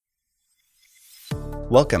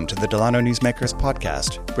Welcome to the Delano Newsmakers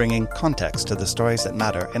podcast, bringing context to the stories that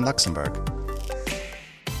matter in Luxembourg.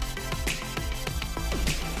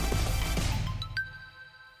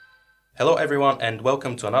 Hello everyone and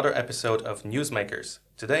welcome to another episode of Newsmakers.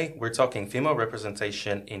 Today we're talking female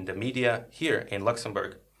representation in the media here in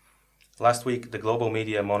Luxembourg. Last week, the Global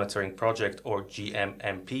Media Monitoring Project, or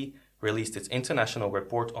GMMP, released its international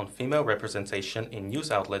report on female representation in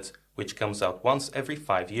news outlets, which comes out once every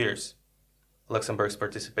 5 years. Luxembourg's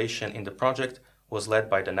participation in the project was led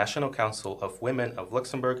by the National Council of Women of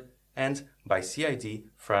Luxembourg and by CID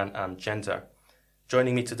Fran and Gender.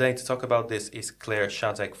 Joining me today to talk about this is Claire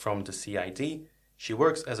Shadek from the CID. She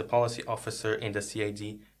works as a policy officer in the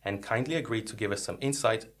CID and kindly agreed to give us some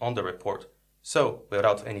insight on the report. So,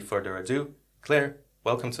 without any further ado, Claire,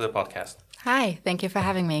 welcome to the podcast. Hi, thank you for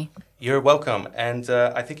having me. You're welcome, and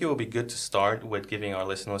I think it will be good to start with giving our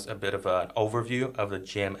listeners a bit of an overview of the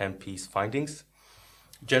GMMP's findings.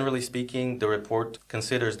 Generally speaking, the report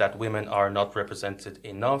considers that women are not represented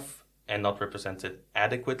enough and not represented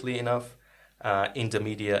adequately enough in the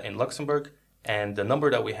media in Luxembourg, and the number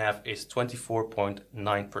that we have is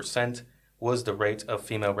 24.9% was the rate of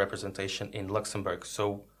female representation in Luxembourg.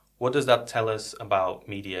 So what does that tell us about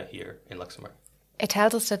media here in Luxembourg? It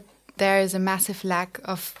tells us that there is a massive lack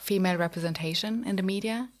of female representation in the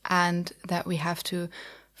media and that we have to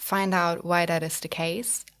find out why that is the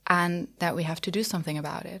case and that we have to do something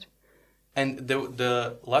about it. And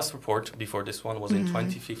the last report before this one was in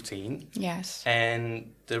 2015. Yes.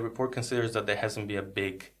 And the report considers that there hasn't been a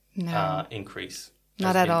big increase.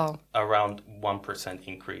 Not at all. Around 1%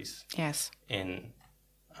 increase. Yes. In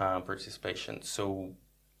participation. So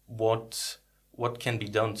what can be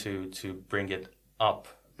done to bring it up?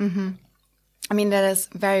 Mm-hmm. I mean, that is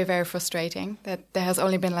very, very frustrating that there has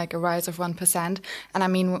only been like a rise of 1%. And I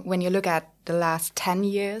mean, when you look at the last 10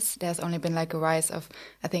 years, there's only been like a rise of,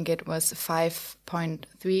 I think it was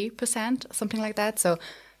 5.3%, something like that. So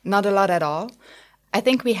not a lot at all. I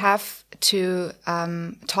think we have to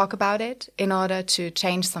talk about it in order to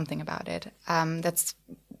change something about it. That's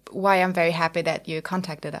why I'm very happy that you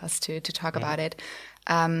contacted us to talk about it.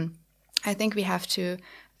 I think we have to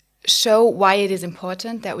show why it is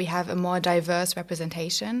important that we have a more diverse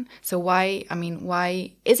representation. So why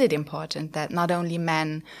is it important that not only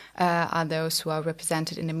men are those who are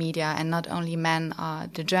represented in the media and not only men are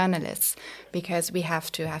the journalists? Because we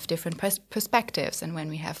have to have different perspectives. And when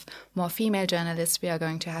we have more female journalists, we are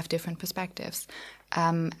going to have different perspectives.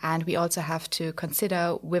 And we also have to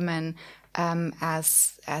consider women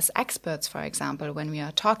as experts, for example, when we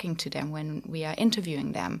are talking to them, when we are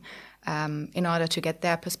interviewing them. In order to get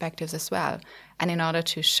their perspectives as well, and in order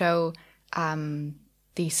to show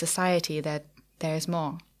the society that there is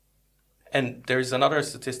more. And there's another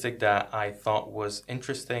statistic that I thought was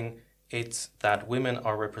interesting. It's that women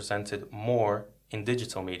are represented more in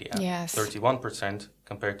digital media. Yes. 31%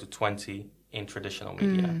 compared to 20% in traditional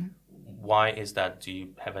media. Why is that? Do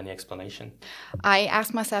you have any explanation? I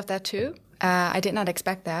asked myself that too. I did not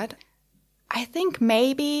expect that. I think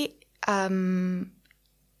maybe...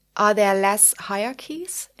 are there less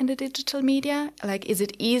hierarchies in the digital media? Like, is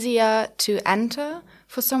it easier to enter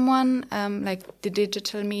for someone like the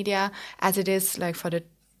digital media as it is like for the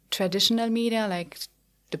traditional media, like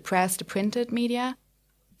the press, the printed media?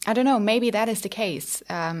 I don't know. Maybe that is the case.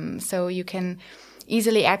 So you can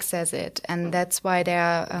easily access it, and that's why there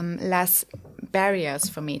are less barriers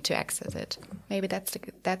for me to access it. Maybe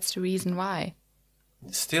that's the reason why.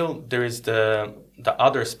 Still, there is the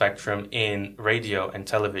other spectrum in radio and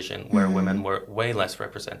television where women were way less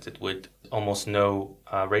represented, with almost no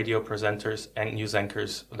radio presenters and news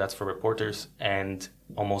anchors, that's for reporters, and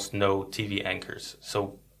almost no TV anchors.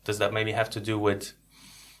 So does that maybe have to do with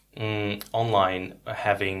online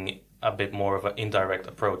having a bit more of an indirect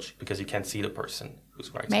approach because you can't see the person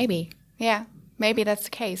who's writing? Maybe, yeah. Maybe that's the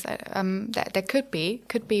case. That could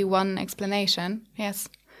be one explanation, yes.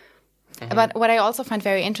 Mm-hmm. But what I also find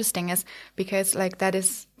very interesting is because like that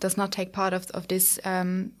does not take part of this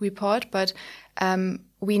report, but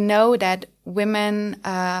we know that women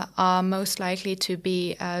are most likely to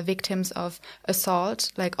be victims of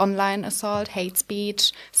assault, like online assault, hate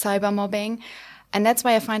speech, cyber mobbing. And that's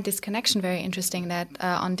why I find this connection very interesting, that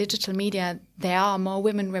on digital media, there are more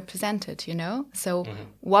women represented, you know? So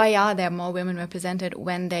why are there more women represented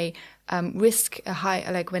when they risk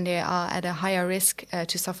when they are at a higher risk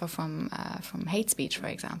to suffer from hate speech, for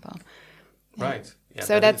example? Right. Yeah,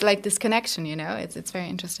 so that's like this connection, you know? It's very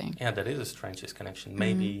interesting. Yeah, that is a strange disconnection.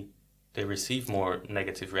 Maybe they receive more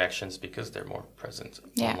negative reactions because they're more present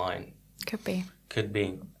online. Could be. Could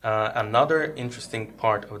be. Another interesting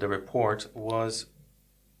part of the report was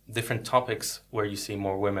different topics where you see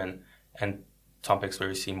more women and topics where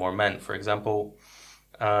you see more men. For example,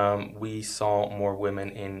 we saw more women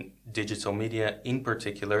in digital media, in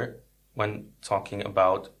particular, when talking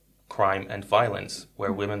about crime and violence,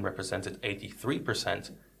 where women represented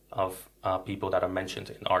 83% of people that are mentioned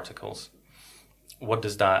in articles. What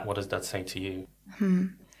does that say to you?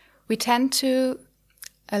 We tend to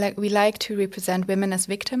we like to represent women as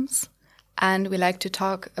victims, and we like to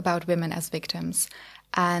talk about women as victims.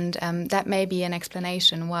 And that may be an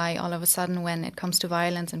explanation why all of a sudden when it comes to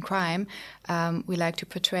violence and crime, we like to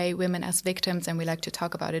portray women as victims and we like to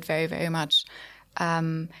talk about it very, very much.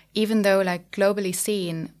 Even though, like, globally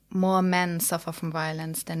seen, more men suffer from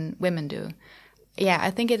violence than women do. Yeah,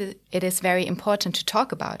 I think it is very important to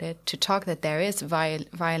talk about it, to talk that there is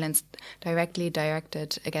violence directly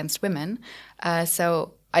directed against women.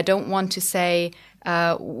 So I don't want to say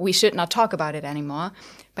we should not talk about it anymore,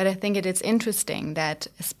 but I think it is interesting that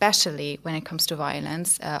especially when it comes to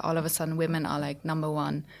violence, all of a sudden women are like number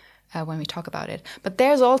one when we talk about it. But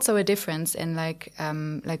there's also a difference in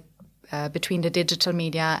between the digital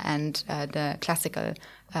media and the classical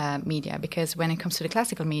media, because when it comes to the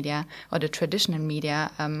classical media or the traditional media,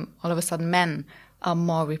 all of a sudden men are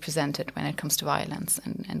more represented when it comes to violence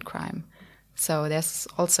and crime. So there's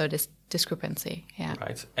also this discrepancy. Yeah.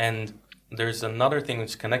 Right. And there's another thing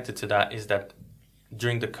that's connected to that is that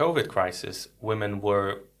during the COVID crisis, women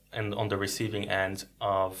were on the receiving end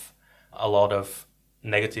of a lot of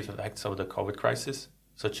negative effects of the COVID crisis,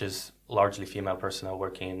 such as largely female personnel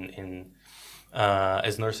working in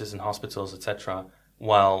as nurses in hospitals, etc.,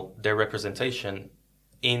 while their representation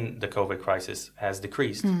in the COVID crisis has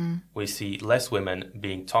decreased. We see less women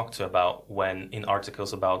being talked to about in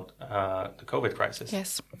articles about the COVID crisis.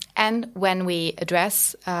 Yes, and when we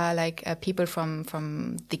address people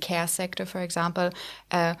from the care sector, for example,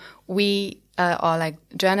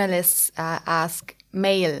 journalists ask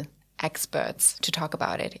male experts to talk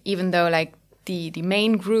about it, even though the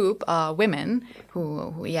main group are women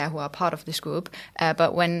who are part of this group.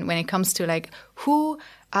 But when it comes to who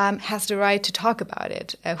has the right to talk about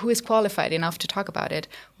it, who is qualified enough to talk about it,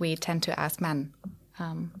 we tend to ask men.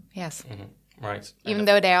 Yes, right. Even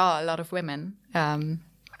though there are a lot of women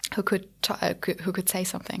who could say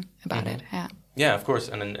something about it. Yeah. Yeah, of course,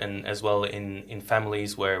 and as well in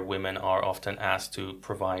families where women are often asked to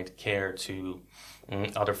provide care to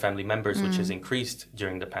other family members, which has increased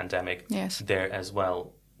during the pandemic. Yes. There as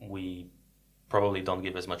well, we probably don't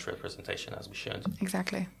give as much representation as we should.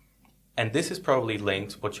 Exactly. And this is probably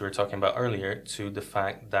linked, what you were talking about earlier, to the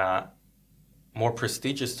fact that more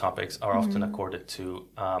prestigious topics are often accorded to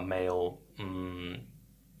male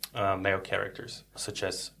characters, such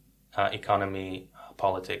as economy,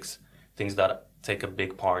 politics, things that take a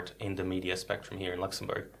big part in the media spectrum here in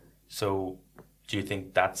Luxembourg. So do you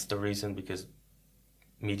think that's the reason? Because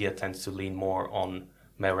media tends to lean more on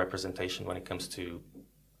male representation when it comes to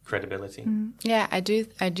credibility. Yeah, I do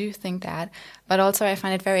think that. But also I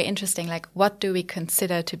find it very interesting, what do we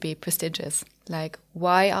consider to be prestigious?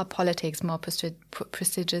 Why are politics more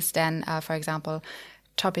prestigious than, for example,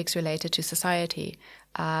 topics related to society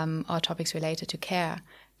or topics related to care?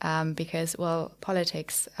 Because,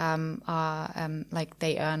 politics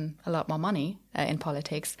they earn a lot more money in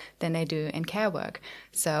politics than they do in care work.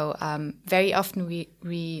 So very often we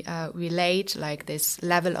relate this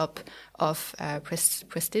level up of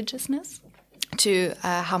prestigiousness to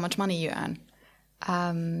how much money you earn.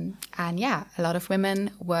 And yeah, a lot of women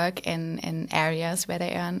work in areas where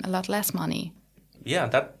they earn a lot less money. Yeah,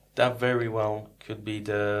 that very well could be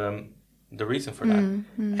the reason for that.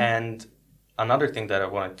 And another thing that I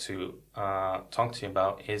wanted to talk to you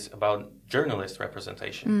about is about journalist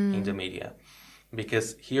representation in the media.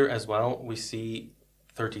 Because here as well, we see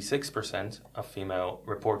 36% of female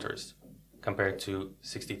reporters compared to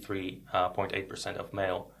 63.8% of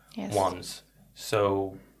male ones.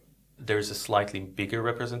 So there's a slightly bigger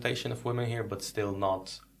representation of women here, but still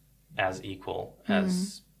not as equal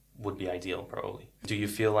as would be ideal, probably. Do you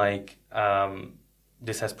feel like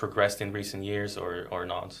this has progressed in recent years or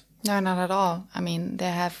not? No, not at all. I mean,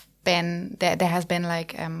 there has been a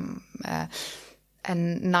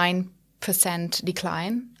 9%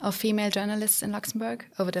 decline of female journalists in Luxembourg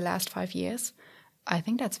over the last 5 years. I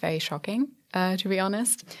think that's very shocking, to be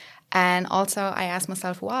honest. And also I asked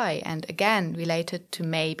myself why, and again, related to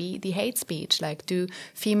maybe the hate speech. Do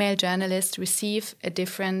female journalists receive a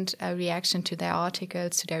different reaction to their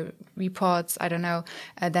articles, to their reports, I don't know,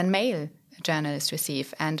 than male journalists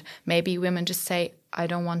receive? And maybe women just say, I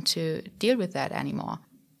don't want to deal with that anymore.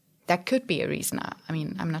 That could be a reason. I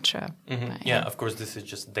mean, I'm not sure. Yeah, of course, this is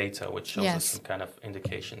just data which shows us some kind of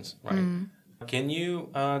indications, right? Can you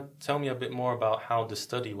tell me a bit more about how the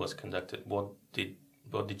study was conducted? What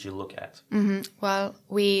did you look at? Well,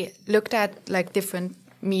 we looked at like different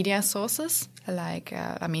media sources. Like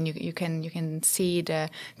you can see the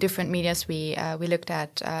different medias we looked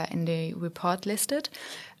at in the report listed,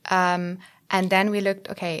 and then we looked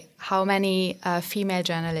how many female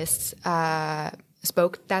journalists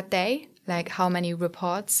spoke that day. Like how many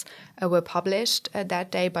reports were published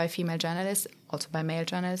that day by female journalists, also by male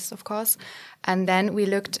journalists, of course. And then we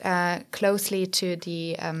looked closely to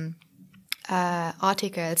the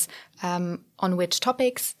articles on which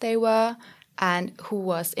topics they were and who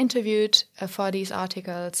was interviewed for these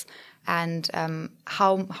articles and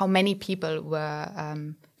how many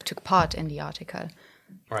people took part in the article.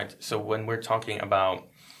 Right. So when we're talking about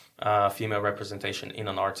female representation in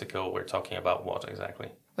an article, we're talking about what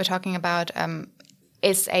exactly? We're talking about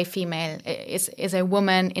is a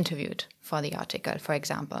woman interviewed for the article, for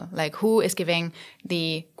example? Like who is giving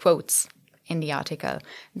the quotes in the article?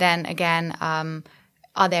 Then again,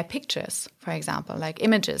 are there pictures, for example? Like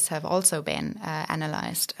images have also been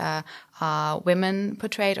analyzed. Are women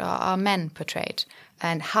portrayed or are men portrayed?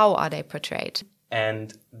 And how are they portrayed?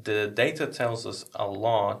 And the data tells us a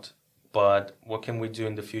lot, but what can we do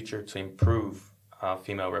in the future to improve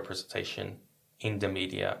female representation in the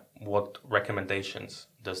media? What recommendations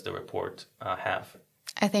does the report have?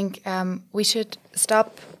 I think we should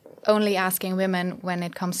stop only asking women when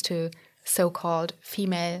it comes to so-called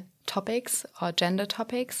female topics or gender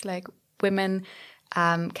topics. Like women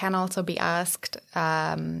can also be asked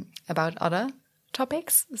about other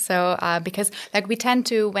topics. So because like we tend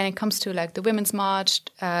to, when it comes to like the Women's March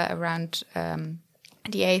around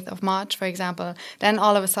the 8th of March, for example, then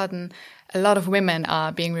all of a sudden a lot of women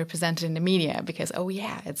are being represented in the media because,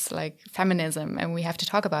 it's like feminism and we have to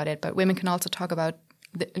talk about it. But women can also talk about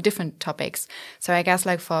different topics. So I guess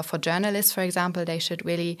like for journalists, for example, they should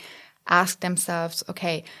really ask themselves,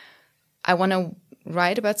 I want to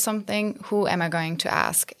write about something. Who am I going to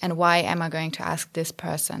ask? And why am I going to ask this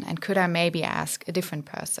person? And could I maybe ask a different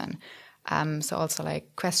person? So also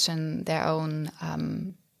like question their own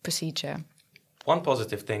procedure. One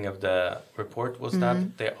positive thing of the report was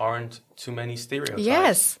that there aren't too many stereotypes.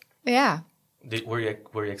 Yes, yeah.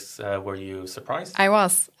 Were you surprised? I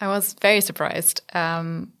was very surprised.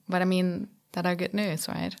 But I mean, that are good news,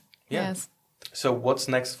 right? Yeah. Yes. So what's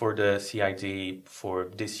next for the CID for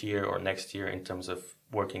this year or next year in terms of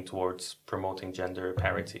working towards promoting gender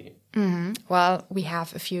parity? Well, we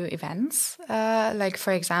have a few events. Like,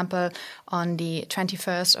 for example, on the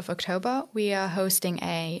 21st of October, we are hosting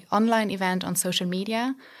an online event on social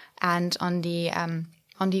media and on the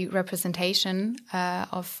representation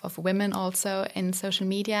of women also in social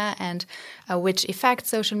media and which effect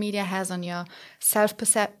social media has on your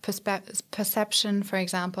self-perception, for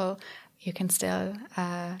example. You can still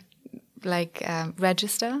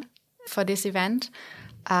register for this event.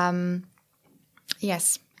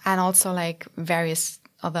 Yes, and also like various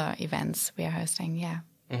other events we are hosting, yeah.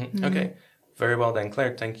 Okay, very well then,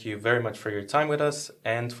 Claire. Thank you very much for your time with us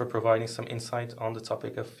and for providing some insight on the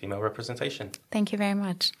topic of female representation. Thank you very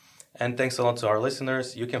much. And thanks a lot to our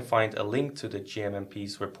listeners. You can find a link to the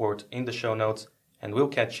GMMP's report in the show notes, and we'll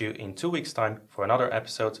catch you in 2 weeks' time for another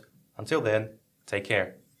episode. Until then, take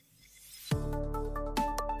care.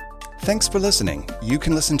 Thanks for listening. You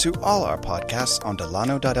can listen to all our podcasts on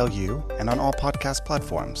Delano.lu and on all podcast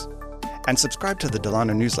platforms. And subscribe to the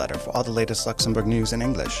Delano newsletter for all the latest Luxembourg news in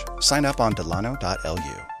English. Sign up on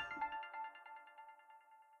Delano.lu.